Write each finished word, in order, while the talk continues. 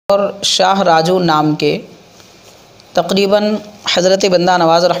और शाह राजू नाम के तकरीबन हज़रत बंदा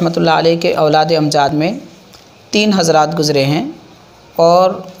नवाज़ रहमतुल्लाह अलैह के औलाद अमजाद में 3 हज़रात गुज़रे हैं और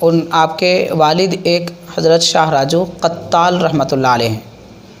उन आपके वालिद एक हज़रत शाह राजू qattal रहमतुल्लाह अलैह हैं।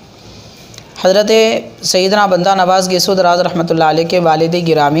 हज़रत सैयदना बंदा नवाज़ गेसो दराज रहमतुल्लाह अलैह के वालिद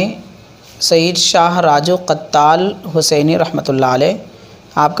गिरामी सैयद शाह राजू qattal हussaini रहमतुल्लाह अलैह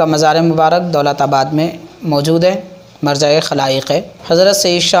आपका मज़ार मुबारक दौलताबाद में मौजूद है, मरजाए खलाइक़ है। हज़रत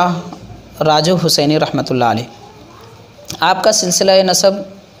सैयद शाह राजू हुसैनी रहमतुल्लाह अलैह आपका सिलसिला नसब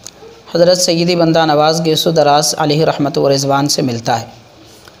हज़रत सैयदी बंदा नवाज़ गेसो दराज अलैहि रहमत व रिज़वान से मिलता है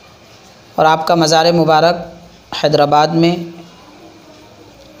और आपका मज़ार मुबारक हैदराबाद में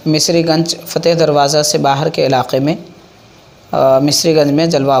misrigunj फ़तेह दरवाज़ा से बाहर के इलाक़े में misrigunj में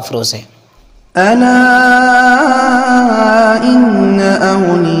जलवा अफरोज़ है। अला इन्न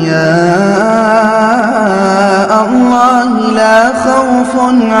औलिया अल्लाह ला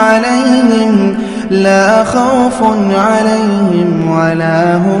खौफुन अलैहिम वला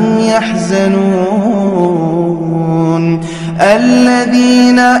हुम यहज़नून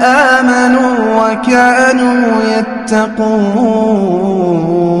अल्लज़ीना आमनू व कानू यत्तक़ून।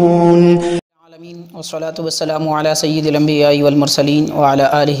 वस्सलातु वस्सलामु अला सय्यिदिल अंबिया'i वल मुरसलीन व अला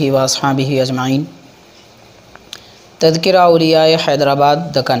आलिहि व अस्हाबिहि अजमाइन। तज़किरा औलिया हैदराबाद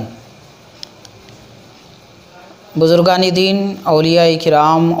दक्कन। बुज़ुर्गान दीन औलिया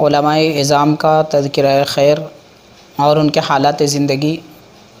किराम उलमाए इज़ाम का तज़किरा खैर और उनके हालात ज़िंदगी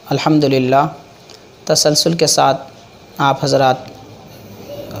अल्हम्दुलिल्लाह तसलसल के साथ आप हज़रात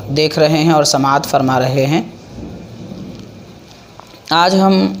देख रहे हैं और समाअत फरमा रहे हैं। आज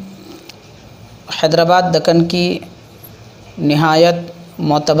हम हैदराबाद दक्कन की निहायत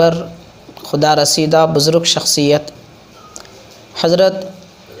मोतबर खुदा रसीदा बुज़ुर्ग शख्सियत हज़रत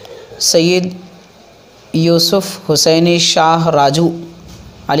सैयद यूसुफ़ हुसैनी शाह राजू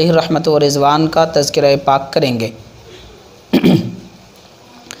अलैहि रहमत व रिज़वान का तज़किरा पाक करेंगे।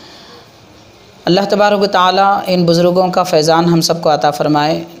 अल्लाह तबारक व तआला इन बुज़ुर्गों का फैज़ान हम सबको अता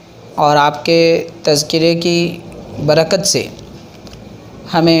फ़रमाए और आपके तज़किरे की बरकत से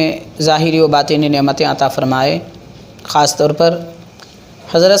हमें ज़ाहिरी व बातिनी नेमतें अता फ़रमाए। ख़ास तौर पर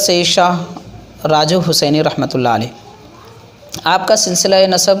हज़रत सैयद शाह राजू हुसैनी रहमतुल्लाह अलैह आपका सिलसिला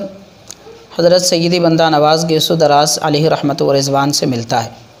नसब हज़रत सैयदी बंदा नवाज़ गेसो दराज अलैहि रहमत व रिज़वान से मिलता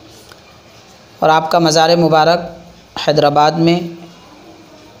है और आपका मज़ार मुबारक हैदराबाद में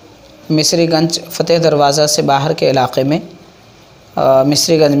misrigunj फ़तेह दरवाज़ा से बाहर के इलाक़े में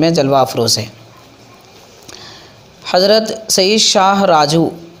misrigunj में जलवा अफरोज़ है। हज़रत सैयद शाह राजू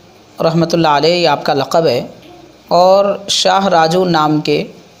रहमतुल्लाह अलैह आपका लक़ब है और शाह राजू नाम के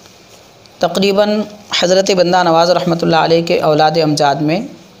तकरीबन हज़रत बंदा नवाज़ रहमतुल्लाह अलैह के औलाद अमजाद में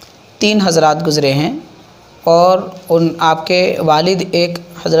 3 हज़रात गुज़रे हैं और उन आपके वालिद एक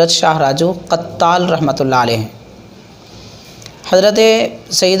हज़रत शाह राजू qattal रहमतुल्लाह अलैह हैं। हज़रत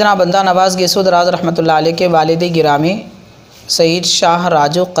सैयदना बंदा नवाज़ गेसो दराज रहमतुल्लाह अलैह के वालिद गिरामी सैयद शाह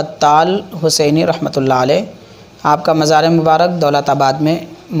राजू qattal हुसैनी रहमतुल्लाह अलैह आपका मज़ार मुबारक दौलताबाद में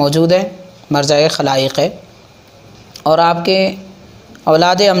मौजूद है, मरजाए खलाइक़ है और आपके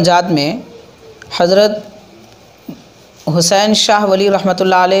औलाद अमजाद में हज़रत हुसैन शाह वली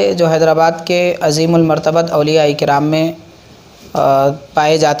रहमतुल्लाह अलैह जो हैदराबाद के अज़ीमुल मर्तबत औलिया किराम में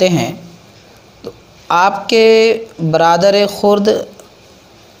पाए जाते हैं। तो आपके बरादर खुर्द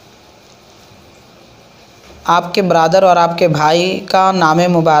आपके बरादर और आपके भाई का नाम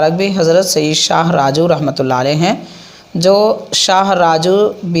मुबारक भी हज़रत सैयद शाह राजू रहमतुल्लाह अलैह हैं जो शाह राजू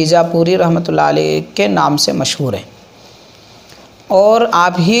बीजापुरी रहमतुल्लाह अलैह के नाम से मशहूर हैं और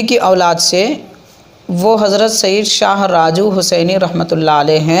आप ही की औलाद से वो हज़रत सैयद शाह राजू हुसैनी रहमतुल्लाह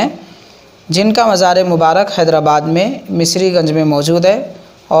अलैह हैं जिनका मज़ार मुबारक हैदराबाद में misrigunj में मौजूद है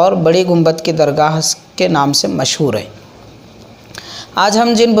और बड़ी गुंबद की दरगाह के नाम से मशहूर है। आज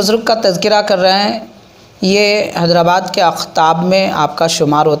हम जिन बुज़ुर्ग का तज़किरा कर रहे हैं ये हैदराबाद के अख्ताब में आपका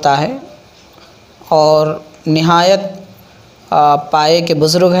शुमार होता है और निहायत पाए के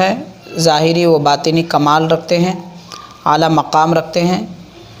बुज़ुर्ग हैं, ज़ाहिरी व बातिनी कमाल रखते हैं, आला मकाम रखते हैं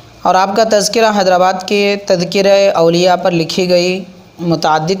और आपका तज़किरा हैदराबाद के तज़किरा औलिया पर लिखी गई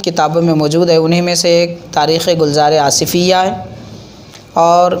मुतअद्दिद किताबों में मौजूद है। उन्हीं में से एक तारीख़ गुलज़ार आसिफ़िया है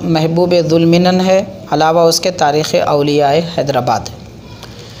और महबूब दुल मिनन है, अलावा उसके तारीख़ औलिया हैदराबाद है।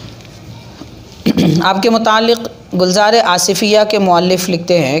 आपके मुताल्लिक़ गुलज़ार आसिफ़िया के मुअल्लिफ़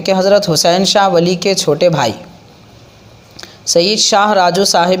लिखते हैं कि हज़रत हुसैन शाह वली के छोटे भाई सैयद शाह राजू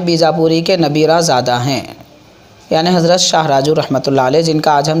साहिब बीजापुरी के नबीरा ज़ादा हैं, यानी हज़रत शाह राजू रहमतुल्लाह अलैह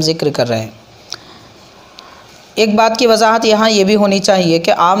जिनका आज हम ज़िक्र कर रहे हैं। एक बात की वजाहत यहाँ ये भी होनी चाहिए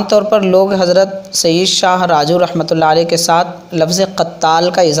कि आम तौर पर लोग हज़रत सईद शाह राजू रहमतुल्लाह अलैह के साथ लफ्ज़ क़त्ताल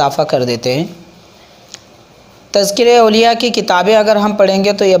का इजाफ़ा कर देते हैं। तज़किरे औलिया की किताबें अगर हम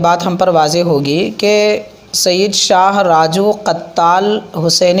पढ़ेंगे तो ये बात हम पर वाज़ेह होगी कि सईद शाह राजू क़त्ताल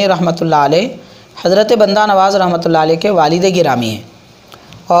हुसैनी रहमतुल्लाह अलैह हज़रत बंदा नवाज़ रहमतुल्लाह अलैह के वालिद गिरामी हैं।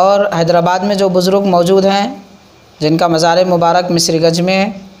 और हैदराबाद में जो बुज़ुर्ग मौजूद हैं जिनका मज़ार मुबारक मिस्रिगंज में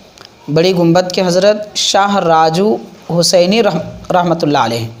है, बड़ी गुंबद के हज़रत शाह राजू हुसैनी रहमतुल्लाह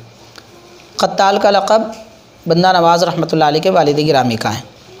अलैह, क़त्ताल का लक़ब बंदा नवाज़ रहमतुल्लाह अलैह के वालिद गिरामी का है।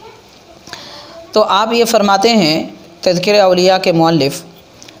 तो आप ये फ़रमाते हैं तज़किरे औलिया के मुअल्लिफ़,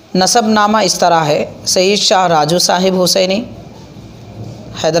 नसब नामा इस तरह है, सईद शाह राजू साहिब हुसैनी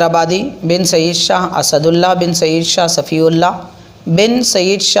हैदराबादी बिन सईद शाह असदुल्ला बिन सईद शाह सफ़ीउल्लाह बिन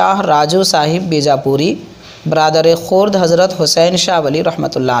सईद शाह राजू साहिब बीजापुरी बरादर खुर्द हज़रत हुसैन शाह वली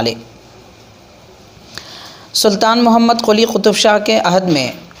रहमतुल्लाह अलैह। सुल्तान मोहम्मद कुली कुतुब शाह के अहद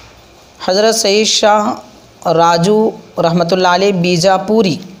में हज़रत सईद शाह राजू रहमतुल्लाह अलैह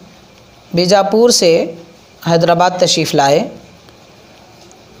बीजापुर से हैदराबाद तशरीफ़ लाए।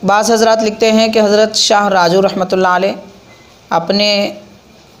 बाज़ हज़रात लिखते हैं कि हज़रत शाह राजू रहमतुल्लाह अलैह अपने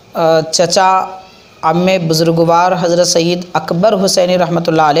चचा अम्मे बुज़ुर्गवार हज़रत सईद अकबर हुसैनी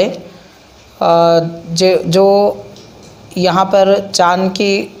रहमतुल्लाह अलैह जो यहाँ पर चांद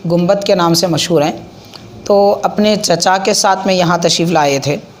की गुंबद के नाम से मशहूर हैं, तो अपने चचा के साथ में यहाँ तशरीफ़ लाए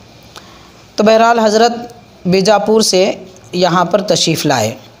थे। तो बहरहाल हज़रत बीजापुर से यहाँ पर तशरीफ़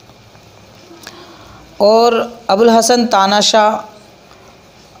लाए और अबुल हसन तानाशाह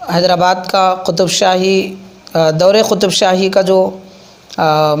हैदराबाद का कुतुब शाही दौरे कुतुब शाही का जो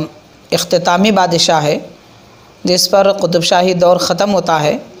इख्तितामी बादशाह है, जिस पर कुतुब शाही दौर ख़त्म होता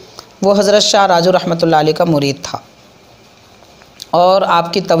है, वो हज़रत शाह राजू रहमतुल्लाह अलैह का मुरीद था और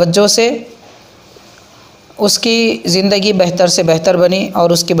आपकी तवज्जो से उसकी ज़िंदगी बेहतर से बेहतर बनी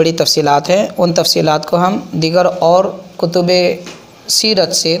और उसकी बड़ी तफसीलात हैं। उन तफसीलात को हम दीगर और कुतुब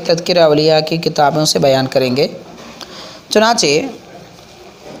सीरत से तज़किरा औलिया की किताबों से बयान करेंगे। चुनाचे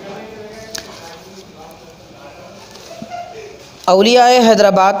औलिया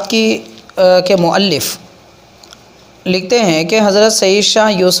हैदराबाद के मुअल्लिफ़ लिखते हैं कि हज़रत सईद शाह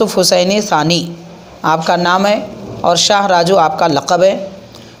यूसुफ़ हुसैनी सानी आपका नाम है और शाह राजू आपका लक़ब है।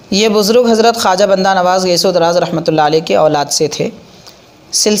 ये बुज़ुर्ग हज़रत ख्वाजा बंदा नवाज़ गैसो दराज रहमतुल्लाह अलैह के औलाद से थे।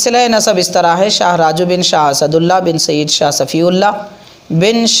 सिलसिला नसब इस तरह है, शाह राजू बिन शाह असदुल्ला बिन सईद शाह सफ़ीउल्लाह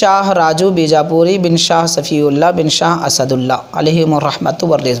बिन शाह राजू बीजापुरी बिन शाह सफ़ीउल्लाह बिन शाह असदुल्ला अलैहिमुर रहमतु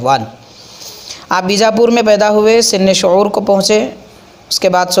वर रिज़वान। आप बीजापुर में पैदा हुए, सिन्न शऊर को पहुँचे। उसके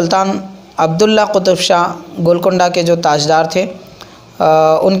बाद सुल्तान अब्दुल्ला कुतुब शाह गोलकुंडा के जो ताजदार थे,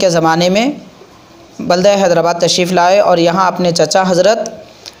 उनके ज़माने में बल्दा हैदराबाद तशरीफ़ लाए और यहाँ अपने चचा हज़रत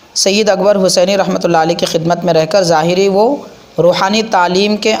सईद अकबर हुसैनी रहमतुल्लाह अलैह की खिदमत में रहकर ज़ाहिरी व रूहानी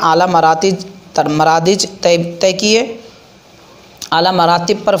तालीम के आला मरादिज तय किए, आला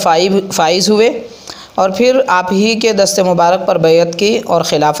मरातिब पर फ़ाइज़ हुए और फिर आप ही के दस्ते मुबारक पर बैअत की और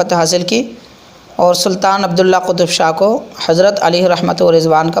खिलाफत हासिल की। और सुल्तान अब्दुल्ला कुतुब शाह को हज़रत अलैहि रहमत व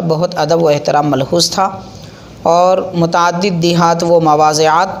रिज़वान का बहुत अदब व एहतराम मलहूज़ था और मुतअद्दिद दिहात व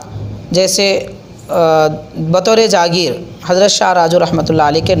मवाज़िआत जैसे बतौर जागीर हज़रत शाह राजू रहमतुल्लाह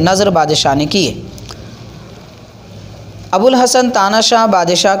अलैह के नज़र बादशाह किए। अबुल हसन तानाशाह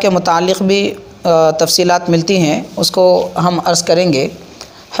बादशाह के मुतालिक़ भी तफसीलात मिलती हैं, उसको हम अर्ज़ करेंगे।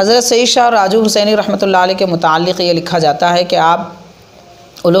 हज़रत सईद शाह राजू हुसैनी रहमतुल्लाह अलैह के मुतालिक़ ये लिखा जाता है कि आप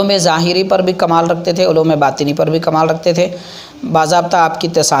उलूम ज़ाहिरी पर भी कमाल रखते थे, उलूम बातिनी पर भी कमाल रखते थे। बाज़ाब्ता आपकी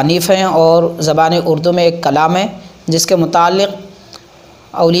तसानीफ़ हैं और ज़बान उर्दू में एक कलाम है जिसके मुतालिक़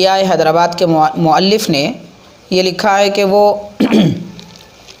औलिया हैदराबाद के मुअल्लिफ़ ने ये लिखा है कि वो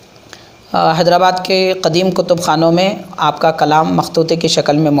हैदराबाद के कदीम कुतुब खानों में आपका कलाम मखतूते की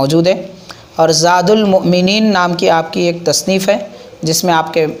शक्ल में मौजूद है और ज़ादुल मुमिनीन नाम की आपकी एक तसनीफ़ है जिसमें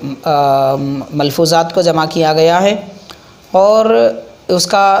आपके मलफूज़ात को जमा किया गया है और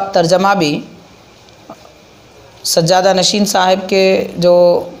उसका तर्जमा भी सज्जादा नशीन साहिब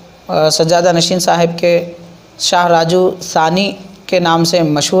के शाह राजू सानी के नाम से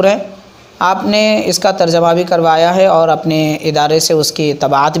मशहूर है। आपने इसका तर्जमा भी करवाया है और अपने इदारे से उसकी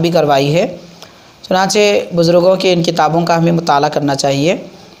तबाअत भी करवाई है। चुनांचे बुज़ुर्गों की इन किताबों का हमें मुताला करना चाहिए।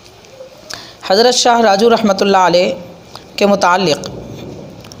 हज़रत शाह राजू रहमतुल्लाह अलैह के मुतालिक़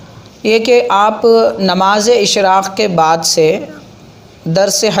ये कि आप नमाज इशराक़ के बाद से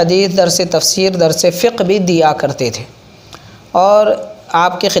दर्स हदीस, दर्स तफसीर, दर्स फ़िक़्ह भी दिया करते थे और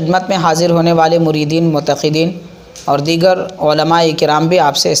आपकी खिदमत में हाज़िर होने वाले मुरीदीन, मुतक़िदीन और दीगर उलमा इकराम भी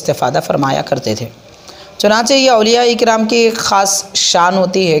आपसे इस्तिफ़ादा फ़रमाया करते थे। चुनांचे ये औलिया इकराम की एक ख़ास शान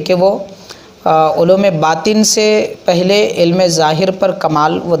होती है कि वो उलूम बातिन से पहले इल्म ज़ाहिर पर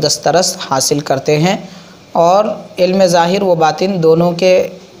कमाल व दस्तरस हासिल करते हैं और इल्म ज़ाहिर व बातिन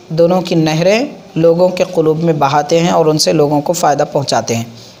दोनों की नहरें लोगों के क़ुलूब में बहाते हैं और उनसे लोगों को फ़ायदा पहुंचाते हैं।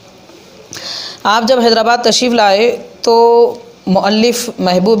 आप जब हैदराबाद तशरीफ़ लाए तो मुअल्लिफ़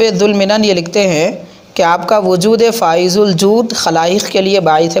महबूब दुल मिनन ये लिखते हैं कि आपका वजूद फ़ाइज़ुल जूद खलाइक़ के लिए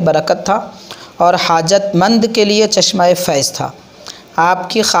बाइस बरकत था और हाजतमंद के लिए चश्मा फैज़ था।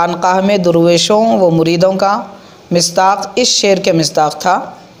 आपकी खानकाह में दरवेशों व मुरीदों का मिस्ताक इस शेर के मिस्ताक था,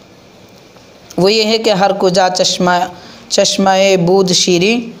 वो ये है कि हर कुजा चश्मा बूद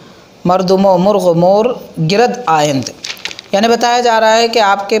शीरी मर्दुमो मुर्ग मोर गिरद आयंद। यानी बताया जा रहा है कि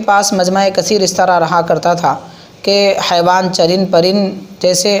आपके पास मजमा कसीर इस तरह रहा करता था कि हैवान चरिन परिन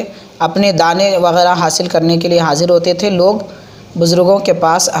जैसे अपने दाने वग़ैरह हासिल करने के लिए हाज़िर होते थे। लोग बुज़ुर्गों के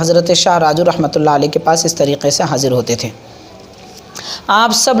पास हज़रत शाह राजू रहमतुल्लाह अलैह के पास इस तरीक़े से हाज़िर होते थे।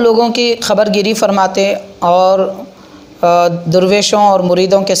 आप सब लोगों की ख़बरगिरी फरमाते और दरवेशों और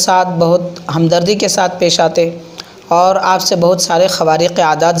मुरीदों के साथ बहुत हमदर्दी के साथ पेश आते और आपसे बहुत सारे ख़वारिक़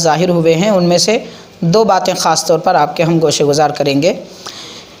आदात ज़ाहिर हुए हैं। उनमें से दो बातें ख़ास तौर पर आपके हम गोशे गुज़ार करेंगे।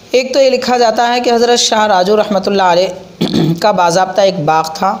 एक तो ये लिखा जाता है कि हज़रत शाह राजू रहमतुल्लाह अलैह का बाज़ाब्ता एक बाग़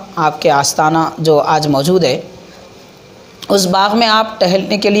था आपके आस्ताना जो आज मौजूद है। उस बाग़ में आप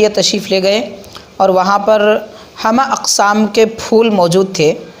टहलने के लिए तशरीफ़ ले गए और वहाँ पर हमा अक़साम के फूल मौजूद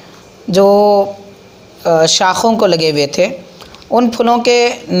थे जो शाखों को लगे हुए थे। उन फूलों के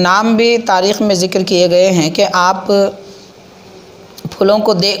नाम भी तारीख़ में ज़िक्र किए गए हैं कि आप फूलों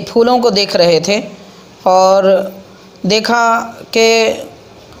को देख रहे थे और देखा कि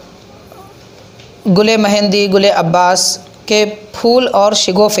गुले मेहंदी गुले अब्बास के फूल और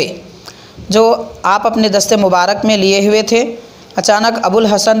शिगोफ़े जो आप अपने दस्ते मुबारक में लिए हुए थे, अचानक अबुल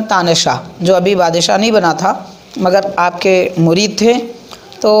हसन ताने शाह जो अभी बादशाह नहीं बना था मगर आपके मुरीद थे,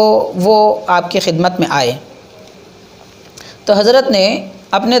 तो वो आपकी खिदमत में आए। तो हज़रत ने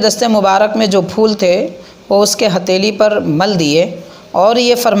अपने दस्ते मुबारक में जो फूल थे वो उसके हथेली पर मल दिए और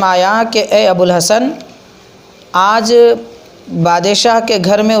ये फ़रमाया कि ए अबुल हसन, आज बादशाह के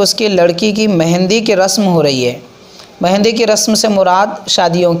घर में उसकी लड़की की मेहंदी की रस्म हो रही है। मेहंदी की रस्म से मुराद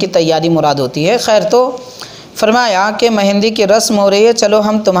शादियों की तैयारी मुराद होती है। खैर, तो फ़रमाया कि मेहंदी की रस्म हो रही है, चलो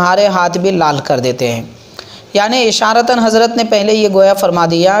हम तुम्हारे हाथ भी लाल कर देते हैं। यानी इशारतन हज़रत ने पहले ये गोया फरमा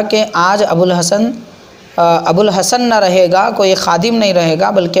दिया कि आज अबुल हसन न रहेगा, कोई खादिम नहीं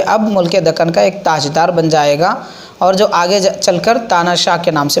रहेगा, बल्कि अब मुल्क दक्कन का एक ताजदार बन जाएगा और जो आगे चलकर ताना शाह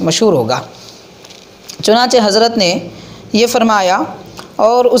के नाम से मशहूर होगा। चुनांचे हज़रत ने ये फ़रमाया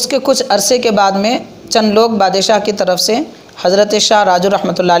और उसके कुछ अरसे के बाद में चंद लोग बादशाह की तरफ से हज़रत शाह राजू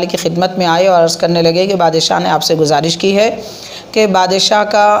रहमतुल्लाह अलैह की खिदमत में आए और अर्ज़ करने लगे कि बादशाह ने आपसे गुजारिश की है कि बादशाह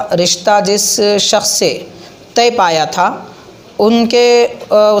का रिश्ता जिस शख्स से तय पाया था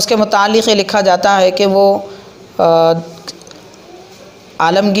उसके मुतालिक लिखा जाता है कि वो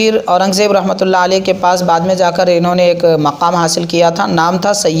आलमगीर औरंगज़ेब रहमतुल्लाह अलैह के पास बाद में जाकर इन्होंने एक मकाम हासिल किया था, नाम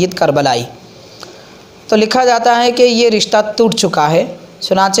था सैयद करबलाई। तो लिखा जाता है कि ये रिश्ता टूट चुका है।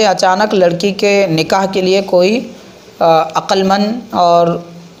 चुनांचे अचानक लड़की के निकाह के लिए कोई अक्लमंद और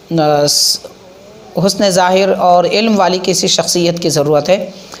हुस्न ज़ाहिर और इल्म वाली किसी शख्सियत की ज़रूरत है।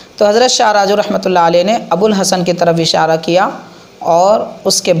 तो हज़रत शाह राजू रहमतुल्लाह अलैह ने अबुल हसन की तरफ इशारा किया और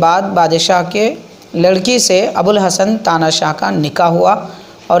उसके बाद बादशाह के लड़की से अबुल हसन ताना शाह का निकाह हुआ।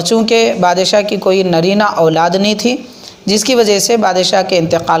 और चूँकि बादशाह की कोई नरीना औलाद नहीं थी, जिसकी वजह से बादशाह के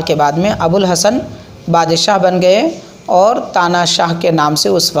इंतकाल के बाद में अबुल हसन बादशाह बन गए और ताना शाह के नाम से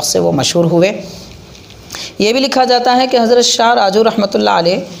उस वक्त से वो मशहूर हुए। ये भी लिखा जाता है कि हज़रत शाह राजू रहमतुल्लाह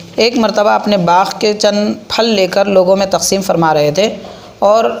अलैह एक मरतबा अपने बाग़ के चंद फल लेकर लोगों में तकसीम फरमा रहे थे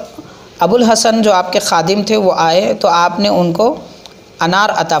और अबुल हसन जो आपके खादिम थे वो आए तो आपने उनको अनार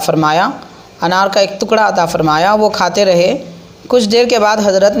अता फ़रमाया, अनार का एक टुकड़ा अता फ़रमाया। वो खाते रहे। कुछ देर के बाद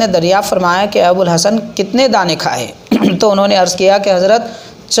हज़रत ने दरियाफ़्त फरमाया कि अबुल हसन कितने दाने खाए? तो उन्होंने अर्ज़ किया कि हज़रत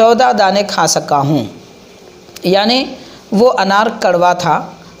 14 दाने खा सका हूँ। यानी वो अनार कड़वा था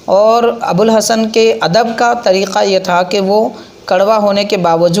और अबुल हसन के अदब का तरीक़ा ये था कि वो कड़वा होने के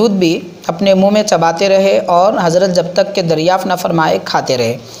बावजूद भी अपने मुंह में चबाते रहे और हज़रत जब तक के दरियाफ़्त न फरमाए खाते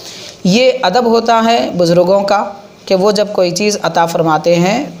रहे। ये अदब होता है बुज़ुर्गों का कि वो जब कोई चीज़ अता फ़रमाते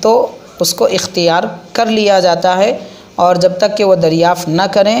हैं तो उसको इख्तियार कर लिया जाता है और जब तक कि वो दरियाफ़्त न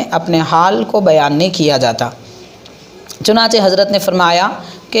करें अपने हाल को बयान नहीं किया जाता। चुनांचे हज़रत ने फरमाया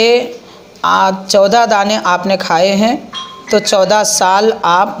कि 14 दाने आपने खाए हैं तो 14 साल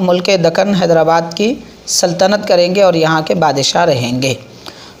आप मुल्क दक्कन हैदराबाद की सल्तनत करेंगे और यहाँ के बादशाह रहेंगे।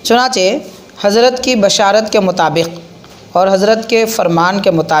 चुनांचे हज़रत की बशारत के मुताबिक और हज़रत के फ़रमान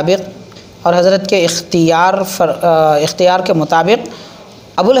के मुताबिक और हज़रत के इख्तियार के मुताबिक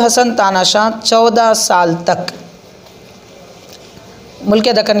अबुल हसन तानाशाह 14 साल तक मुल्क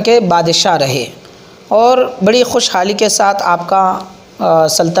दक्कन के बादशाह रहे और बड़ी खुशहाली के साथ आपका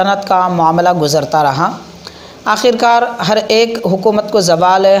सल्तनत का मामला गुज़रता रहा। आखिरकार हर एक हुकूमत को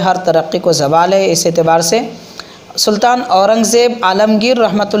ज़वाल है, हर तरक्की को ज़वाल है। इस एतबार से सुल्तान औरंगज़ेब आलमगीर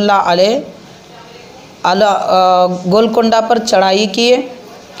रहमतुल्लाह अलैह गोलकोंडा पर चढ़ाई किए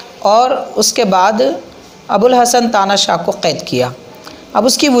और उसके बाद अबुल हसन तानाशाह को क़ैद किया। अब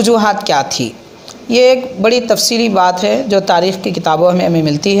उसकी वजूहात क्या थी, ये एक बड़ी तफसीली बात है जो तारीख़ की किताबों में हमें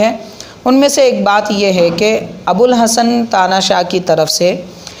मिलती है। उनमें से एक बात यह है कि अबुल हसन तानाशाह की तरफ से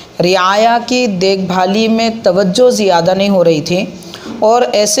रियाया की देखभाली में तवज्जो ज़्यादा नहीं हो रही थी और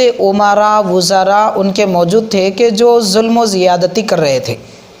ऐसे उमरा वज़रा उनके मौजूद थे कि जो जुल्म व ज़ियादती कर रहे थे।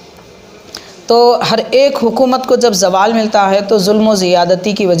 तो हर एक हुकूमत को जब ज़वाल मिलता है तो जुल्म व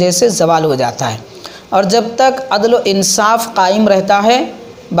ज़ियादती की वजह से ज़वाल हो जाता है, और जब तक अदल व इंसाफ़ कायम रहता है,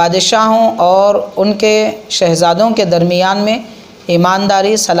 बादशाहों और उनके शहज़ादों के दरमियान में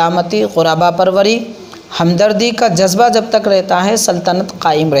ईमानदारी, सलामती, ग़ुरबा परवरी, हमदर्दी का जज्बा जब तक रहता है, सल्तनत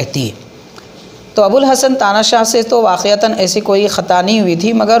कायम रहती है। तो अबुल हसन तानाशाह से तो वाक़यतन ऐसी कोई ख़ता नहीं हुई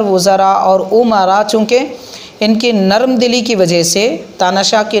थी, मगर वज़रा और उमरा चूँकि इनकी नरम दिली की वजह से,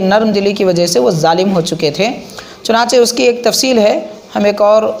 तानाशाह की नरम दिली की वजह से वो जालिम हो चुके थे। चुनांचे उसकी एक तफसील है, हम एक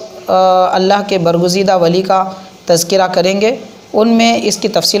और अल्लाह के बरगुज़ीदा वली का तज़किरा करेंगे, उनमें इसकी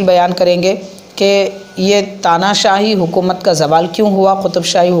तफसील बयान करेंगे कि ये तानाशाही हुकूमत का ज़वाल क्यों हुआ,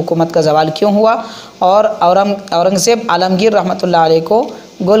 कुतुबशाही हुकूमत का ज़वाल क्यों हुआ, और औरंगज़ेब आलमगीर रहमतुल्लाह अलैह को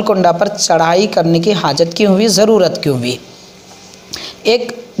गोलकोंडा पर चढ़ाई करने की हाजत क्यों हुई, ज़रूरत क्यों हुई।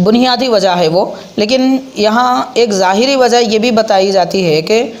 एक बुनियादी वजह है वो, लेकिन यहाँ एक ज़ाहिरी वजह ये भी बताई जाती है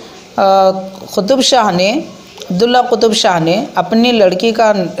कि कुतुब शाह ने, अब्दुल्ला कुतुब शाह ने अपनी लड़की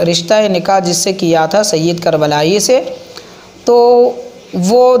का रिश्ता निकाह जिससे किया था सैयद करबलाई से, तो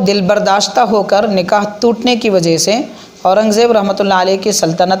वो दिल बर्दाश्ता होकर निकाह टूटने की वजह से औरंगज़ेब रहमतुल्लाह अलैह की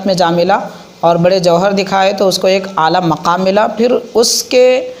सल्तनत में जा मिला और बड़े जौहर दिखाए तो उसको एक आला मकाम मिला। फिर उसके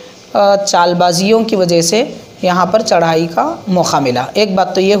चालबाजियों की वजह से यहाँ पर चढ़ाई का मौका मिला। एक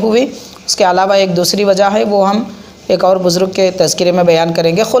बात तो ये हुई, उसके अलावा एक दूसरी वजह है, वो हम एक और बुज़ुर्ग के तज़किरे में बयान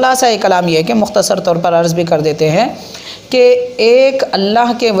करेंगे। ख़ुलासा एक कलाम ये है कि मुख्तसर तौर पर अर्ज़ भी कर देते हैं कि एक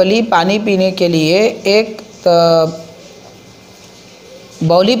अल्लाह के वली पानी पीने के लिए एक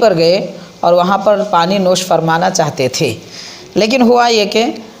बौली पर गए और वहाँ पर पानी नोश फरमाना चाहते थे, लेकिन हुआ ये कि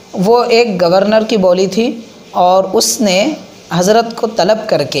वो एक गवर्नर की बौली थी और उसने हज़रत को तलब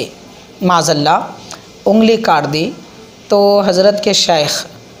करके माज़ल्लाह उंगली काट दी। तो हज़रत के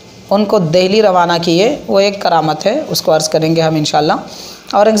शेख उनको दिल्ली रवाना किए। वो एक करामत है, उसको अर्ज़ करेंगे हम इंशाअल्लाह।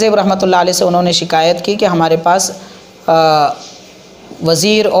 औरंगज़ेब रहमतुल्लाह अलैह से उन्होंने शिकायत की कि हमारे पास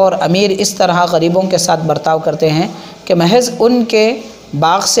वज़ीर और अमीर इस तरह गरीबों के साथ बर्ताव करते हैं कि महज़ उनके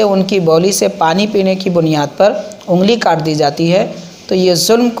बाग़ से, उनकी बौली से पानी पीने की बुनियाद पर उंगली काट दी जाती है। तो ये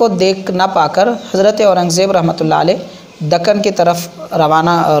जुल्म को देख ना पाकर हज़रत औरंगज़ेब रहमतुल्लाह अलैह दक्कन की तरफ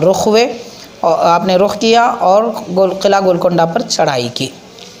रवाना रुख हुए और आपने रुख किया और किला गोलकोंडा पर चढ़ाई की।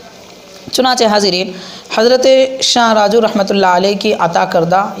 चुनाचे हाज़रीन, हज़रत शाह राजू रहमतुल्लाह अलैह की अता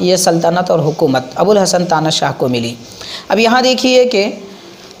करदा ये सल्तनत और हुकूमत अबुल हसन तानाशाह को मिली। अब यहाँ देखिए कि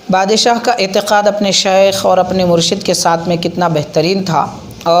बादशाह का एतक़ाद अपने शेख और अपने मुर्शिद के साथ में कितना बेहतरीन था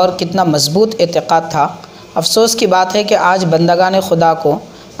और कितना मज़बूत एतक़ाद था। अफसोस की बात है कि आज बंदगान खुदा को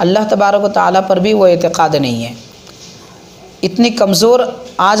अल्लाह तबारक व तआला पर भी वो एतक़ाद नहीं है। इतनी कमज़ोर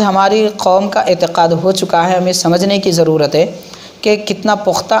आज हमारी कौम का एतक़ाद हो चुका है। हमें समझने की ज़रूरत है कि कितना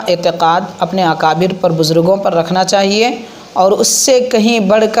पुख्ता एतक़ाद अपने अकाबिर पर, बुज़ुर्गों पर रखना चाहिए और उससे कहीं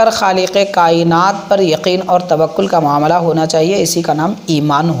बढ़कर खालिक़ कायनात पर यकीन और तवक्कुल का मामला होना चाहिए। इसी का नाम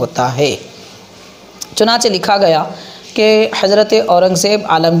ईमान होता है। चुनाचे लिखा गया कि हज़रत औरंगज़ेब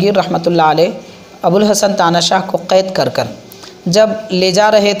आलमगीर रहमतुल्लाह अलैह अबुल हसन तानाशाह को क़ैद कर जब ले जा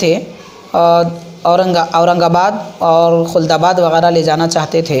रहे थे, औरंगाबाद और खुल्दाबाद वग़ैरह ले जाना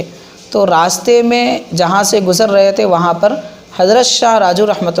चाहते थे, तो रास्ते में जहाँ से गुज़र रहे थे वहाँ पर हज़रत शाह राजू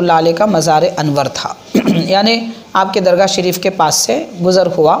रहमतुल्लाह अलैह का मज़ार अनवर था यानी आपके दरगाह शरीफ के पास से गुज़र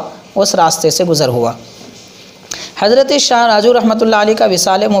हुआ, उस रास्ते से गुज़र हुआ। हज़रत शाह राजू रहमतुल्लाह अलैह का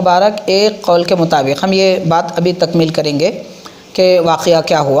विसाल मुबारक एक कौल के मुताबिक, हम ये बात अभी तकमील करेंगे कि वाक़या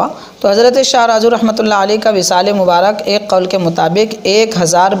क्या हुआ। तो हज़रत शाह राजू रहमतुल्लाह अलैह का विसाल मुबारक एक कौल के मुताबिक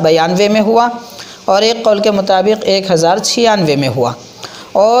 1092 में हुआ और एक कौल के मुताबिक 1096 में हुआ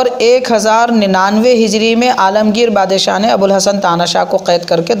और 1099 हिजरी में आलमगीर बादशाह ने अबुल हसन तानाशाह को क़ैद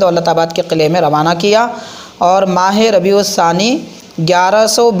करके दौलताबाद के क़िले में रवाना किया और माह रबीउल सानी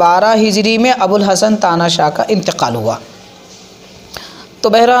 1112 हिजरी में अबुल हसन तानाशाह का इंतकाल हुआ। तो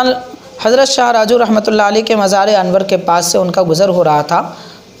बहरहाल हज़रत शाह राजू रहमतुल्लाह अलैह के मज़ार अनवर के पास से उनका गुज़र हो रहा था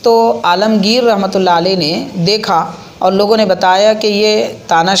तो आलमगीर रहमतुल्लाह अलैह ने देखा और लोगों ने बताया कि ये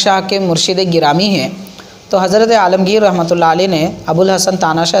तानाशाह के मुर्शिद गिरामी हैं। तो हज़रत आलमगीर रहमतुल्लाह अलैह ने अबुल हसन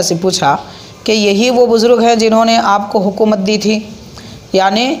तानाशाह से पूछा कि यही वो बुज़ुर्ग हैं जिन्होंने आपको हुकूमत दी थी।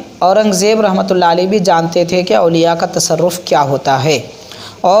 यानी औरंगज़ेब रहमतुल्लाह अलैह भी जानते थे कि औलिया का तसर्रुफ़ क्या होता है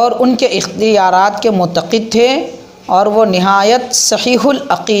और उनके इख्तियारात के मुतक़िद थे और वो निहायत सहीहुल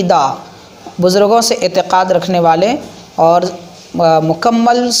अक़ीदा बुज़ुर्गों से एतक़ाद रखने वाले और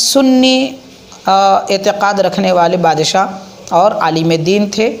मुकम्मल सुन्नी एतक़ाद रखने वाले बादशाह और आलिम दीन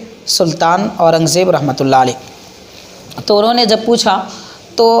थे सुल्तान औरंगज़ेब रहमतुल्लाह अलैह। तो उन्होंने जब पूछा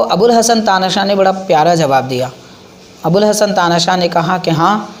तो अबुल हसन तानाशाह ने बड़ा प्यारा जवाब दिया। अबुल हसन तानाशाह ने कहा कि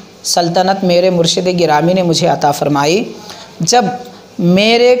हाँ, सल्तनत मेरे मुर्शिद गिरामी ने मुझे अता फ़रमाई जब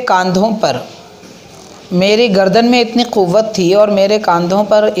मेरे कांधों पर, मेरी गर्दन में इतनी क़ुव्वत थी और मेरे कांधों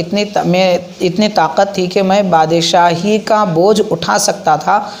पर इतनी ताकत थी कि मैं बादशाही का बोझ उठा सकता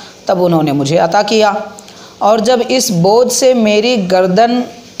था, तब उन्होंने मुझे अता किया। और जब इस बोझ से मेरी गर्दन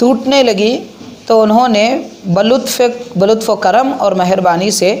टूटने लगी तो उन्होंने बलुत्फ़ करम और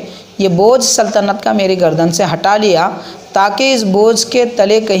मेहरबानी से ये बोझ सल्तनत का मेरी गर्दन से हटा लिया ताकि इस बोझ के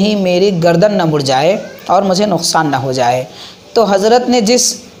तले कहीं मेरी गर्दन न मुड़ जाए और मुझे नुकसान न हो जाए। तो हज़रत ने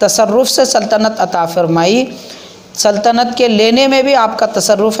जिस तसर्रुफ़ से सल्तनत अता फ़रमाई, सल्तनत के लेने में भी आपका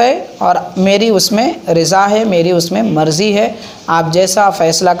तसर्रुफ़ है और मेरी उसमें रज़ा है, मेरी उसमें मर्ज़ी है। आप जैसा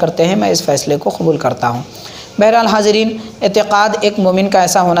फ़ैसला करते हैं मैं इस फ़ैसले को कबूल करता हूँ। बहरहाल हाज़रीन, एतक़ाद एक मोमिन का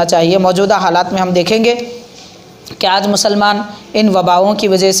ऐसा होना चाहिए। मौजूदा हालात में हम देखेंगे कि आज मुसलमान इन वबाओं की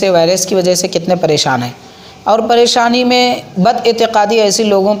वजह से, वायरस की वजह से कितने परेशान हैं और परेशानी में बदएतिक़ादी ऐसी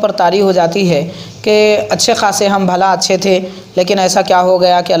लोगों पर तारी हो जाती है कि अच्छे खासे हम भला अच्छे थे लेकिन ऐसा क्या हो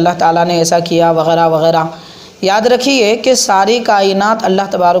गया कि अल्लाह ताला ने ऐसा किया वग़ैरह वग़ैरह। याद रखिए कि सारी कायनात अल्लाह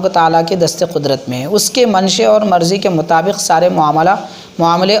तबारक व तआला के दस्ते क़ुदरत में है। उसके मंशे और मर्ज़ी के मुताबिक सारे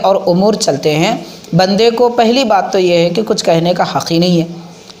मामले और उमूर चलते हैं। बंदे को पहली बात तो ये है कि कुछ कहने का हक़ ही नहीं है,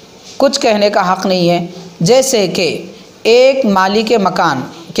 कुछ कहने का हक़ नहीं है। जैसे कि एक मालिक मकान,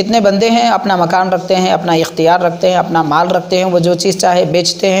 कितने बंदे हैं अपना मकान रखते हैं, अपना इख्तियार रखते हैं, अपना माल रखते हैं, वो जो चीज़ चाहे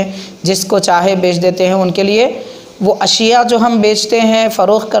बेचते हैं, जिसको चाहे बेच देते हैं। उनके लिए वो अशिया जो हम बेचते हैं,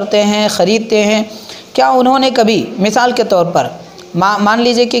 फ़रोख्त करते हैं, ख़रीदते हैं, क्या उन्होंने कभी मिसाल के तौर पर मान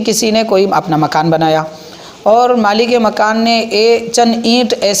लीजिए कि किसी ने कोई अपना मकान बनाया और मालिक मकान ने चंद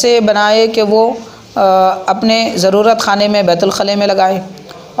ईंट ऐसे बनाए कि वो अपने ज़रूरत खाने में बैतुल खले में लगाए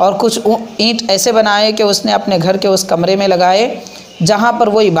और कुछ ईंट ऐसे बनाए कि उसने अपने घर के उस कमरे में लगाए जहाँ पर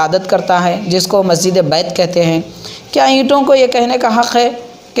वो इबादत करता है, जिसको मस्जिद बैत कहते हैं। क्या ईंटों को ये कहने का हक़ है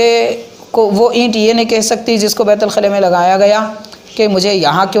कि वो ईंट ये नहीं कह सकती जिसको बैतुल खले में लगाया गया कि मुझे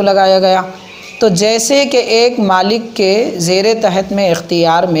यहाँ क्यों लगाया गया? तो जैसे कि एक मालिक के ज़ेरे तहत में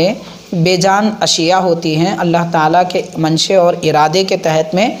इख्तियार में बेजान अशिया होती हैं, अल्लाह ताला के मंशे और इरादे के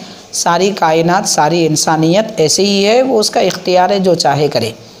तहत में सारी कायनात, सारी इंसानियत ऐसे ही है, वो उसका इख्तियार है, जो चाहे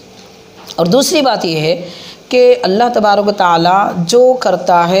करे। और दूसरी बात यह है कि अल्लाह तबारक व तआला जो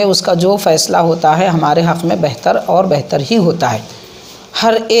करता है, उसका जो फ़ैसला होता है हमारे हक़ में बेहतर और बेहतर ही होता है।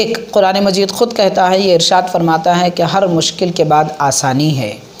 हर एक, कुरान मजीद ख़ुद कहता है, ये इरशाद फरमाता है कि हर मुश्किल के बाद आसानी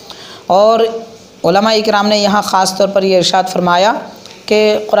है। और उलमा इकराम ने यहाँ ख़ास तौर पर यह इरशाद फरमाया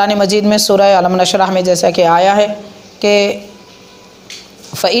कि कुरान मजीद में सूरह अलम नशरह में जैसा कि आया है कि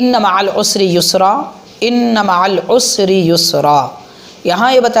फ़इन्न मअल उसरि युसरा, इन्न मअल उसरि युसरा।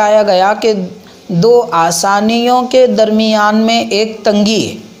 यहाँ ये बताया गया कि दो आसानियों के दरमियान में एक तंगी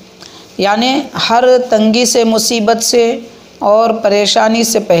है, यानी हर तंगी से, मुसीबत से और परेशानी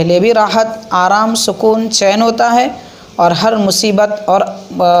से पहले भी राहत, आराम, सुकून, चैन होता है और हर मुसीबत और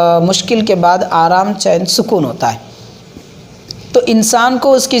मुश्किल के बाद आराम, चैन, सुकून होता है। तो इंसान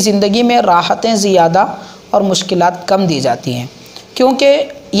को उसकी ज़िंदगी में राहतें ज़्यादा और मुश्किलात कम दी जाती हैं, क्योंकि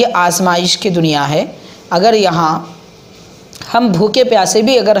ये आजमाइश की दुनिया है। अगर यहाँ हम भूखे प्यासे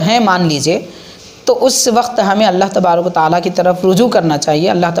भी अगर हैं मान लीजिए, तो उस वक्त हमें अल्लाह तबारक व तआला की तरफ रुजू करना चाहिए।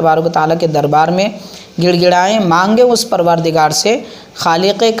 अल्लाह तबारक व तआला के दरबार में गिड़गिड़ाएँ, मांगे उस परवरदिगार से।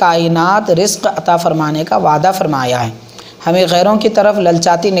 खालिक़ कायनात रिज़्क़ अता फ़रमाने का वादा फ़रमाया है। हमें गैरों की तरफ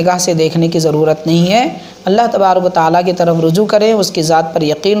ललचाती निगाह से देखने की ज़रूरत नहीं है। अल्लाह तबारक व तआला की तरफ रुजू करें, उसकी ज़ात पर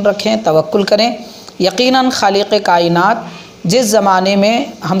यकीन रखें, तवक्कुल करें। यकीनन खालिक़ कायनात जिस ज़माने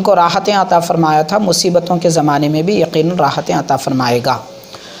में हमको राहतें अता फ़रमाया था, मुसीबतों के ज़माने में भी यकीनन राहतें अता फ़रमाएगा।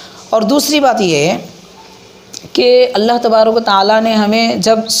 और दूसरी बात यह है कि अल्लाह तबारक व तआला ने हमें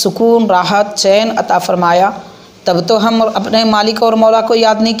जब सुकून, राहत, चैन अता फ़रमाया, तब तो हम अपने मालिक और मौला को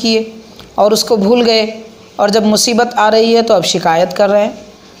याद नहीं किए और उसको भूल गए, और जब मुसीबत आ रही है तो अब शिकायत कर रहे हैं।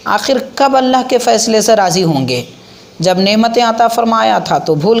 आखिर कब अल्लाह के फ़ैसले से राज़ी होंगे? जब नेमतें अता फ़रमाया था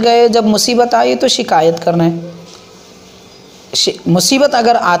तो भूल गए, जब मुसीबत आई तो शिकायत कर रहे हैं। मुसीबत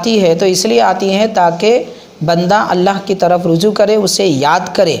अगर आती है तो इसलिए आती है ताकि बंदा अल्लाह की तरफ रुजू करे, उसे याद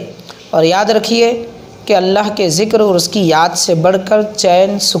करे। और याद रखिए कि अल्लाह के ज़िक्र और उसकी याद से बढ़कर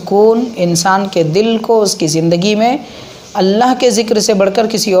चैन सुकून इंसान के दिल को उसकी ज़िंदगी में अल्लाह के ज़िक्र से बढ़कर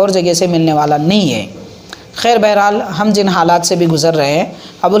किसी और जगह से मिलने वाला नहीं है। खैर बहरहाल हम जिन हालात से भी गुज़र रहे हैं,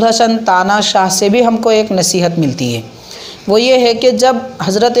 अबुल हसन ताना शाह से भी हमको एक नसीहत मिलती है। वो ये है कि जब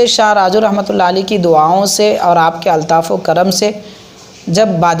हज़रत शाह राजू रहमतुल्लाह अलैह की दुआओं से और आपके अल्ताफ़ व करम से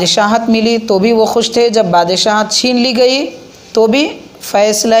जब बादशाहत मिली तो भी वो खुश थे, जब बादशाहत छीन ली गई तो भी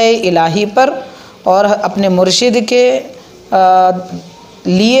फ़ैसला इलाही पर और अपने मुर्शिद के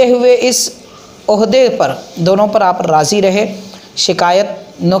लिए हुए इस ओहदे पर, दोनों पर आप राज़ी रहे।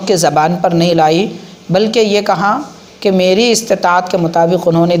 शिकायत नुक् के ज़बान पर नहीं लाई, बल्कि ये कहा कि मेरी इस्तिताअत के मुताबिक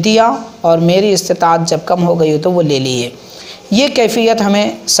उन्होंने दिया और मेरी इस्तिताअत जब कम हो गई तो वो ले लिए। ये कैफ़ियत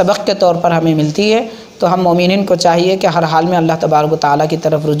हमें सबक के तौर पर हमें मिलती है। तो हम मोमिनीन को चाहिए कि हर हाल में अल्लाह तबारक व तआला की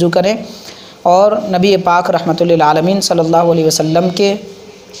तरफ रुजू करें और नबी पाक रहमतुल्लिल आलमीन सल्लल्लाहु अलैहि वसल्लम के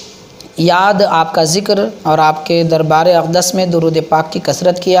याद, आपका ज़िक्र और आपके दरबार अक़दस में दुरूद पाक की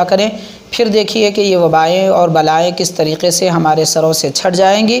कसरत किया करें। फिर देखिए कि ये वबाएँ और बलाएँ किस तरीक़े से हमारे सरों से छट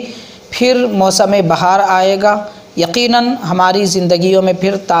जाएंगी। फिर मौसम बहार आएगा, यकीनन हमारी ज़िंदगियों में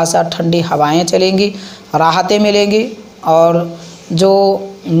फिर ताज़ा ठंडी हवाएँ चलेंगी, राहतें मिलेंगी और जो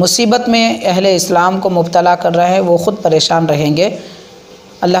मुसीबत में अहले इस्लाम को मुब्तला कर रहे हैं वो ख़ुद परेशान रहेंगे।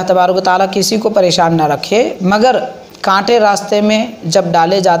 अल्लाह तबारक व तआला किसी को परेशान ना रखे, मगर कांटे रास्ते में जब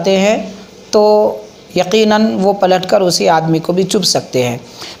डाले जाते हैं तो यकीनन वो पलटकर उसी आदमी को भी चुभ सकते हैं।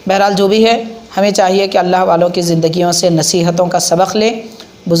 बहरहाल जो भी है, हमें चाहिए कि अल्लाह वालों की ज़िंदगियों से नसीहतों का सबक लें,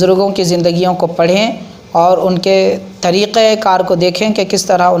 बुज़ुर्गों की ज़िंदगियों को पढ़ें और उनके तरीक़े कार को देखें कि किस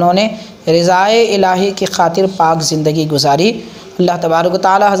तरह उन्होंने रिज़ाए इलाही की खातिर पाक ज़िंदगी गुजारी। अल्लाह तबारक व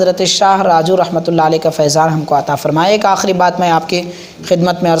तआला हज़रत शाह राजू रहमतुल्लाह अलैह का फैज़ान हमको अता फ़रमाए। एक आखिरी बात मैं आपकी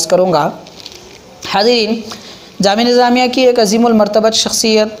खिदमत में अर्ज़ करूँगा। हाज़रीन, जामिया निज़ामिया की एक अज़ीमुल मर्तबत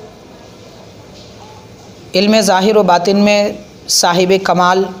शख्सियत, इल्म ज़ाहिर व बातिन में साहिब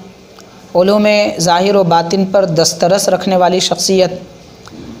कमाल, उलूम ज़ाहिर व बातिन पर दस्तरस रखने वाली शख्सियत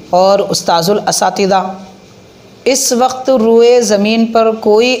और उस्ताज़ुल असातिज़ा, इस वक्त रुए ज़मीन पर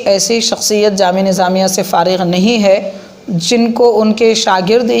कोई ऐसी शख्सियत जामिया निज़ामिया से फ़ारिग़ नहीं है जिनको उनके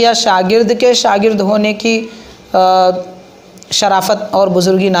शागिर्द या शागिर्द के शागिर्द होने की शराफ़त और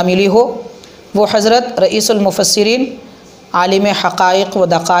बुज़ुर्गी ना मिली हो। वो हज़रत रईसुल मुफ़स्सिरीन, आलिम हक़ाइक़ व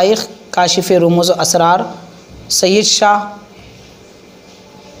दक़ाइक़, काशिफ़ रुमूज़ व असरार, सैयद शाह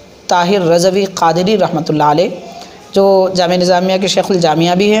ताहिर रज़वी क़ादरी रहमतुल्लाह अलैह, जो जामिया निज़ामिया के शेख़ुल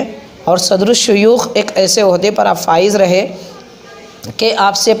जामिया भी हैं और सदरुश शयूख़, एक ऐसे ओहदे पर आप फ़ाइज़ रहे कि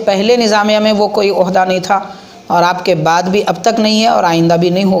आपसे पहले निज़ामिया में वो कोई ओहदा नहीं था और आपके बाद भी अब तक नहीं है और आइंदा भी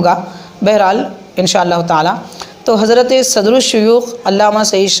नहीं होगा। बहरहाल इंशाअल्लाह ताला तो हज़रत सदरुश शयूख़ अल्लामा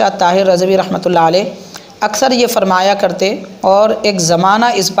सैयद शाह ताहिर रज़वी रहमतुल्लाह अलैह अक्सर ये फ़रमाया करते और एक ज़माना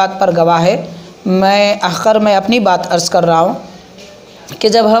इस बात पर गवाह है। मैं अपनी बात अर्ज़ कर रहा हूँ कि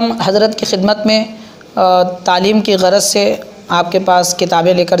जब हम हज़रत की खिदमत में तालीम की गरज से आपके पास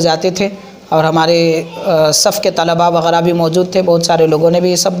किताबें लेकर जाते थे और हमारे सफ़ के तलबा वग़ैरह भी मौजूद थे, बहुत सारे लोगों ने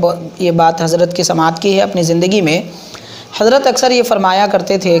भी ये बात हज़रत की समाअत की है अपनी ज़िंदगी में। हज़रत अक्सर ये फ़रमाया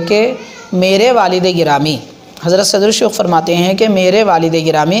करते थे कि मेरे वालिद गिरामी, हज़रत सदरुश शयूख़ फरमाते हैं कि मेरे वालिद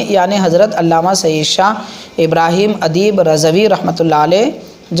गिरामी यानी हज़रत अल्लामा सैयद शाह इब्राहिम अदीब रज़वी रहमतुल्लाह अलैह,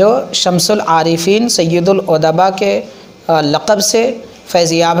 जो शम्सुल आरिफीन सैयदुल उदबा के लक़ब से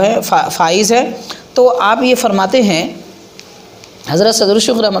फैज़याब है, फ़ाइज़ है। तो आप ये फ़रमाते हैं हज़रत सदरुश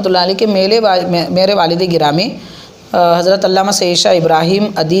शयूख़ रहमतुल्लाह अलैह के मेरे वालिद गिरामी हज़रत अल्लामा सैयद शाह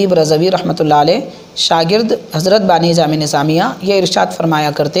इब्राहिम अदीब रज़वी रहमतुल्लाह अलैह शागिर्द हज़रत बानी जामिया निज़ामिया ये इरशाद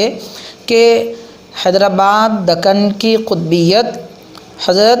फरमाया करते कि हैदराबाद दक्कन की कुतबियत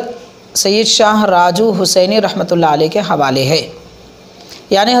हज़रत सैयद शाह राजू हुसैनी रहमतुल्लाह अलैह के हवाले है।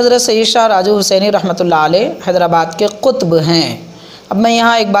 यानी हज़रत सैयद शाह राजू हुसैनी रहमतुल्लाह अलैह हैदराबाद के कुतब हैं। अब मैं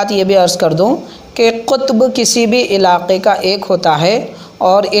यहाँ एक बात ये भी अर्ज़ कर दूँ कि कुतब किसी भी इलाक़े का एक होता है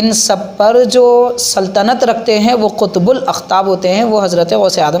और इन सब पर जो सल्तनत रखते हैं वो कुतुबुल अख्ताब होते हैं, वो हज़रत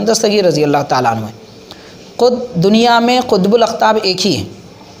गौसे आदम दस्तगीर रज़ी अल्लाह ताला अन्हु हैं। दुनिया में कुतुबुल अख्ताब एक ही हैं,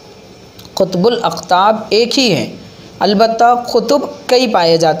 कुतुबुल अख्ताब एक ही हैं, अलबत्ता कुतुब कई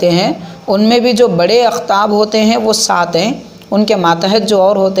पाए जाते हैं। उनमें भी जो बड़े अख्ताब होते हैं वो 7 हैं, उनके मातहत जो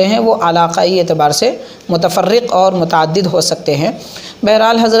और होते हैं वो इलाक़ाई एतबार से मुतफ़र्रिक़ और मुतअद्दिद हो सकते हैं।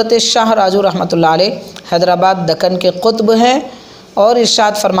 बहरहाल हज़रत शाह राजू रहमतुल्लाह अलैह हैदराबाद दक्कन के कुतब हैं और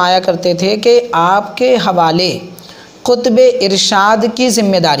इरशाद फरमाया करते थे कि आपके हवाले कुतब इरशाद की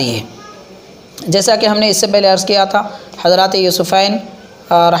ज़िम्मेदारी है। जैसा कि हमने इससे पहले अर्ज़ किया था हज़रत यूसुफ़ैन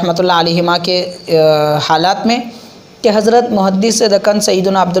रहमतुल्लाह अलैहिमा के हालात में कि हज़रत मुहद्दिस दक्कन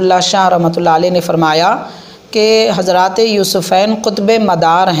सैयदना अब्दुल्ला शाह रहमतुल्लाह अलैह ने फरमाया कि हज़रात यूसुफ़ैन क़ुत्ब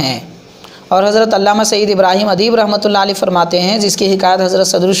मदार हैं। और हज़रत अल्लामा सईद इब्राहिम अदीब रहमतुल्लाह अलैह फरमाते हैं, जिसकी हिकायत हज़रत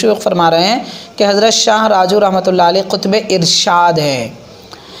सदरुल शयूख फरमा रहे हैं कि हज़रत शाह राजू रहमतुल्लाह अलैह क़ुत्ब इरशाद हैं,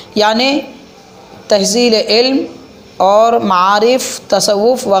 यानी तहसील इल्म और मारिफ़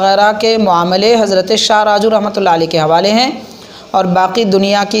तसव्वुफ़ वग़ैरह के मामले हज़रत शाह राजू रहमतुल्लाह अलैह के हवाले हैं, और बाकी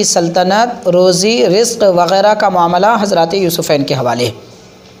दुनिया की सल्तनत, रोज़ी, रिज़्क़ वग़ैरह का मामला हज़रत यूसुफ़ैन के हवाले है।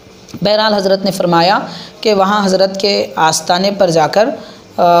 बहरहाल हज़रत ने फरमाया कि वहाँ हज़रत के आस्ताने पर जाकर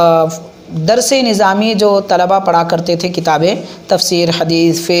दरस निज़ामी जो तलबा पढ़ा करते थे, किताबें तफ़सीर,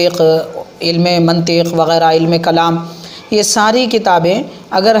 हदीस, फ़िक़्ह, इल्म मंतिक़ वग़ैरह, इल्म कलाम, ये सारी किताबें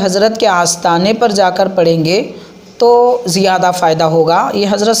अगर हज़रत के आस्ताने पर जाकर पढ़ेंगे तो ज़्यादा फ़ायदा होगा। ये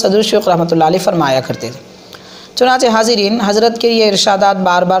हज़रत सदरुल शयूख रहमतुल्लाह अलैह फरमाया करते थे। चुनांचे हाज़रीन, हज़रत के ये इरशादात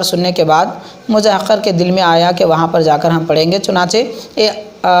बार बार सुनने के बाद मुझे आखिर के दिल में आया कि वहाँ पर जाकर हम पढ़ेंगे। चुनांचे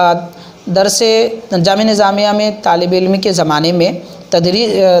दरस जामे निज़ामिया में तालिब इल्म के ज़माने में,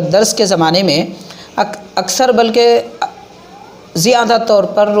 दर्स के ज़माने में अक्सर बल्कि ज़्यादा तौर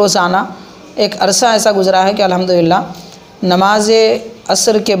पर रोज़ाना एक अरसा ऐसा गुज़रा है कि अल्हम्दुलिल्लाह नमाज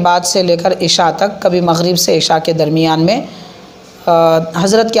असर के बाद से लेकर इशा तक, कभी मगरिब से इशा के दरमियान में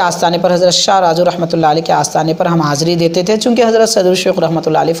हज़रत के आस्ताने पर, हज़रत शाह राजू रहमतुल्लाह अलैह के आस्ताने पर हम हाज़िरी देते थे, चूँकि हज़रत सदरुल शयूख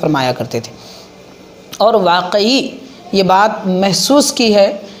रहमतुल्लाह अलैह फरमाया करते थे। और वाकई ये बात महसूस की है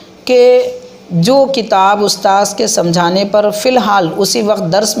कि जो किताब उस्ताद के समझाने पर फ़िलहाल उसी वक्त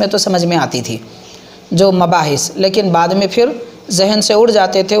दर्स में तो समझ में आती थी जो मबाहिस, लेकिन बाद में फिर जहन से उड़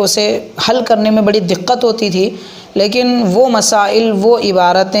जाते थे, उसे हल करने में बड़ी दिक्कत होती थी। लेकिन वो मसाइल, वो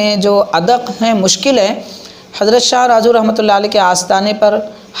इबारतें जो अदक हैं, मुश्किल हैं, हज़रत शाह राजू रहमतुल्लाह अलैह के आस्ताने पर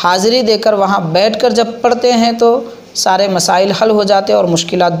हाज़िरी देकर वहाँ बैठकर जब पढ़ते हैं तो सारे मसाइल हल हो जाते और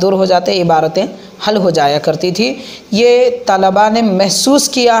मुश्किलात दूर हो जाते, इबारतें हल हो जाया करती थी। ये तलबा ने महसूस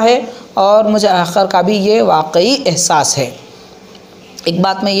किया है और मुझे आखिर का भी ये वाकई एहसास है। एक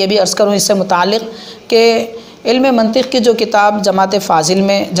बात मैं ये भी अर्ज़ करूँ इससे मुताल्लिक़ कि इल्म मंतिक़ की जो किताब जमात फ़ाज़िल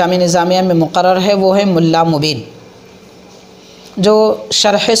में जामे निज़ामिया में मुक़र्रर है वो है मुल्ला मुबीन, जो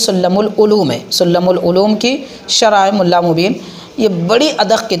शरह सुल्लमुल उलूम है। सुल्लमुल उलूम की शरह मुल्ला मुबीन, ये बड़ी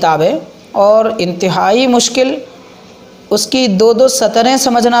अदक किताब है और इंतहाई मुश्किल, उसकी दो दो सतरें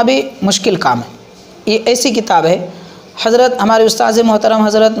समझना भी मुश्किल काम है। ये ऐसी किताब है, हज़रत हमारे उस्ताद मोहतरम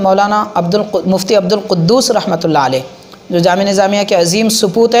हज़रत मौलाना मुफ्ती अब्दुल कुद्दूस रहमतुल्लाह अलैह, जो जामे निज़ामिया के अज़ीम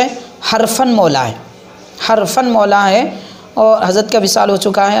सपूत हैं, हरफन मौला है, हरफन मौला है और हज़रत का विसाल हो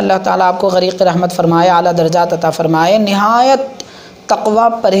चुका है। अल्लाह ताला आपको ग़रीक़ रहमत फ़रमाए, आला दर्जात अता फ़रमाए। नहायत तक़वा,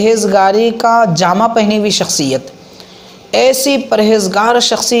 परहेज़गारी का जामा पहनी हुई शख्सियत, ऐसी परहेज़गार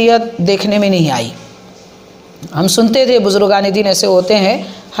शख्सियत देखने में नहीं आई। हम सुनते थे बुज़ुर्गान दीन ऐसे होते हैं,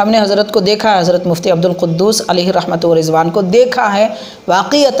 हमने हज़रत को देखा है, हज़रत मुफ्ती अब्दुल कुद्दूस अलैहि रहमत व रिज़वान को देखा है,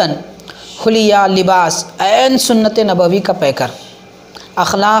 वाक़ियतन हुलिया, लिबास, ऐन सुन्नत नबवी का पैकर,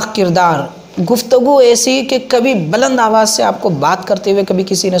 अखलाक, किरदार, गुफ्तगू ऐसी कि कभी बुलंद आवाज़ से आपको बात करते हुए कभी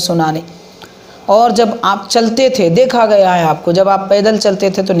किसी ने सुना नहीं। और जब आप चलते थे, देखा गया है आपको, जब आप पैदल चलते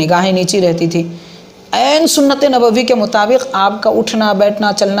थे तो निगाहें नीची रहती थी। ऐन सुन्नत नबवी के मुताबिक आपका उठना,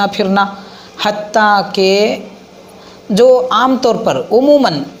 बैठना, चलना फिरना, हत्ता के जो आम तौर पर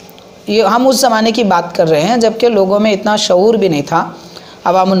उमूमन, ये हम उस ज़माने की बात कर रहे हैं जबकि लोगों में इतना शऊर भी नहीं था,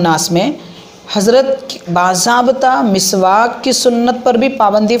 अवामुन्नास में। हज़रत बाज़ाब्ता मिसवाक की सुन्नत पर भी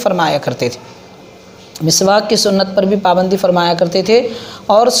पाबंदी फरमाया करते थे, मिसवाक की सुन्नत पर भी पाबंदी फरमाया करते थे।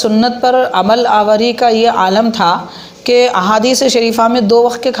 और सुन्नत पर अमल आवरी का ये आलम था कि अहादीस शरीफा में 2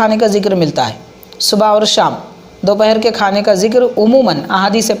 वक्त के खाने का ज़िक्र मिलता है, सुबह और शाम, दोपहर के खाने का ज़िक्र उमूमन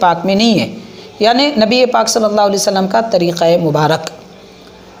अहादीस पाक में नहीं है। यानी नबी पाक सल्लल्लाहु अलैहि वसल्लम का तरीक़ा मुबारक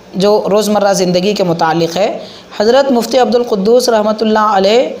जो रोज़मर्रा ज़िंदगी के मुतालिक़ है, हज़रत मुफ्ती अब्दुल कुद्दूस रहमतुल्लाह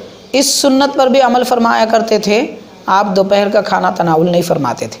अलैह इस सुन्नत पर भी अमल फरमाया करते थे। आप दोपहर का खाना तनावुल नहीं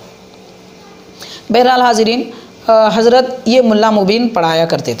फरमाते थे। बहरहाल हाज़रीन, हज़रत ये मुल्ला मुबीन पढ़ाया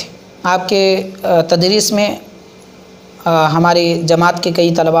करते थे। आपके तदरीस में हमारी जमात के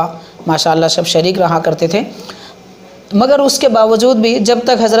कई तलबा माशाअल्लाह सब शरीक रहा करते थे, मगर उसके बावजूद भी जब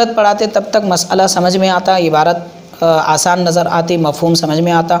तक हज़रत पढ़ाते तब तक मसला समझ में आता, इबारत आसान नज़र आती, मफ़हूम समझ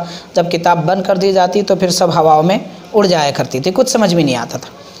में आता। जब किताब बंद कर दी जाती तो फिर सब हवाओं में उड़ जाया करती थी, कुछ समझ में नहीं आता था।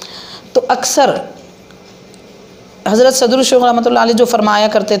 तो अक्सर हज़रत सदरुल शयूख रहमतुल्लाह अलैह जो फरमाया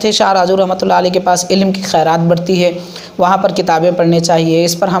करते थे, शाह राजू रहमतुल्लाह अलैह के पास इल्म की खैरात बढ़ती है, वहाँ पर किताबें पढ़ने चाहिए,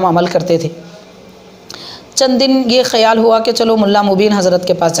 इस पर हम अमल करते थे। चंद दिन ये ख़्याल हुआ कि चलो मुल्ला मुबीन हज़रत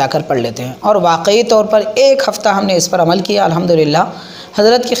के पास जाकर पढ़ लेते हैं, और वाकई तौर पर 1 हफ़्ता हमने इस पर अमल किया। अल्हम्दुलिल्लाह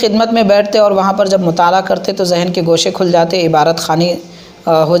हज़रत की खिदमत में बैठते और वहाँ पर जब मुताला करते तो जहन के गोशे खुल जाते, इबारत खानी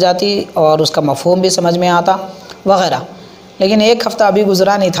हो जाती और उसका मफ़हूम भी समझ में आता। वग़ैरह। लेकिन एक हफ़्ता अभी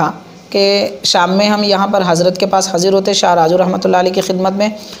गुज़रा नहीं था कि शाम में हम यहाँ पर हज़रत के पास हाज़िर होते, शाह राजू रहमतुल्लाह अलैह की खिदमत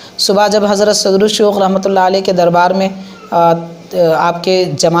में। सुबह जब हज़रत सदरुश्शयूख़ रहमतुल्लाह अलैह के दरबार में आपके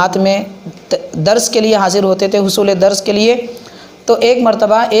जमात में दर्स के लिए हाज़िर होते थे, हुसूल दर्स के लिए, तो एक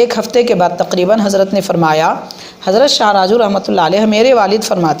मरतबा एक हफ़्ते के बाद तकरीबन हज़रत ने फ़रमाया, हज़रत शाह राजू रहमतुल्लाह अलैह, मेरे वालिद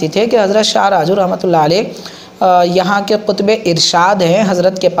फ़रमाती थे कि हज़रत शाह राजू रहमतुल्लाह अलैह यहाँ के कुतुब इरशाद हैं,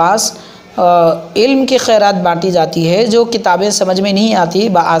 हज़रत के पास इल्म की खैरात बांटी जाती है, जो किताबें समझ में नहीं आती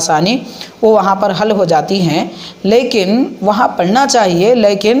बआसानी वो वहाँ पर हल हो जाती हैं, लेकिन वहाँ पढ़ना चाहिए,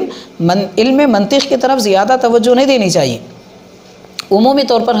 लेकिन इल्म मंतिक़ की तरफ ज़्यादा तवज्जो नहीं देनी चाहिए। उमूमी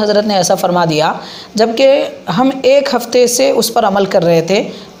तौर पर हज़रत ने ऐसा फ़रमा दिया, जबकि हम एक हफ़्ते से उस पर अमल कर रहे थे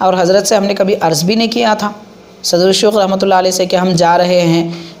और हज़रत से हमने कभी अर्ज़ भी नहीं किया था सदरुश्शयूख़ रहमतुल्लाह अलैह से कि हम जा रहे हैं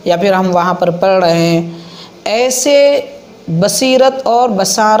या फिर हम वहाँ पर पढ़ रहे हैं। ऐसे बसीरत और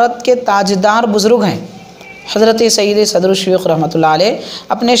बसारत के ताजदार बुज़ुर्ग हैं हज़रत सईद सदरुश्शयूख़ रहमतुल्लाह अलैह,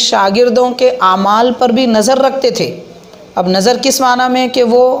 अपने शागिर्दों के आमाल पर भी नज़र रखते थे। अब नज़र किस माना में कि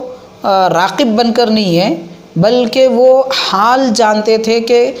वो राक़िब बनकर नहीं है, बल्कि वो हाल जानते थे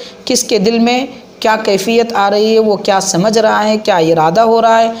कि किसके दिल में क्या कैफ़ियत आ रही है, वो क्या समझ रहा है, क्या इरादा हो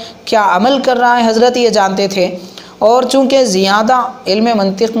रहा है, क्या अमल कर रहा है, हज़रत ये जानते थे। और चूँकि ज़्यादा इल्म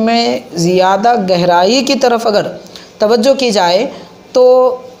मंतिक़ में ज़्यादा गहराई की तरफ अगर तवज्जो की जाए तो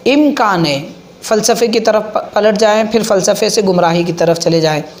इम्कान है फ़लसफ़े की तरफ पलट जाएं, फिर फ़लसफ़े से गुमराही की तरफ चले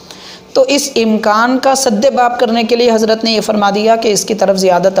जाएं। तो इस इम्कान का सद्देबाब करने के लिए हज़रत ने यह फ़रमा दिया कि इसकी तरफ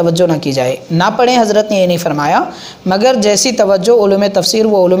ज़्यादा तवज्जो ना की जाए, ना पढ़ें। हज़रत ने ये नहीं फ़रमाया, मगर जैसी तवज्जो उलूम तफ़सीर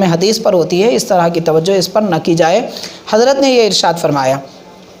व उलूम हदीस पर होती है, इस तरह की तवज्जो इस पर ना की जाए। हज़रत ने यह इरशाद फ़रमाया।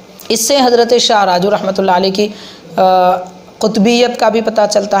 इससे हज़रत शाह राजू रहमतुल्लाह अलैह की कुतुबियत का भी पता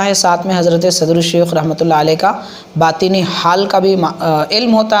चलता है, साथ में हज़रत सदरुश्शयूख़ रहमतुल्लाह अलैह का बातिनी हाल का भी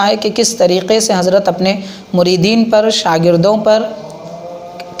इल्म होता है कि किस तरीक़े से हज़रत अपने मुरीदीन पर, शागिर्दों पर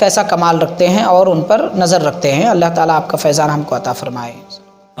कैसा कमाल रखते हैं और उन पर नज़र रखते हैं। अल्लाह ताला आपका फैज़ान हमको अता फ़रमाए।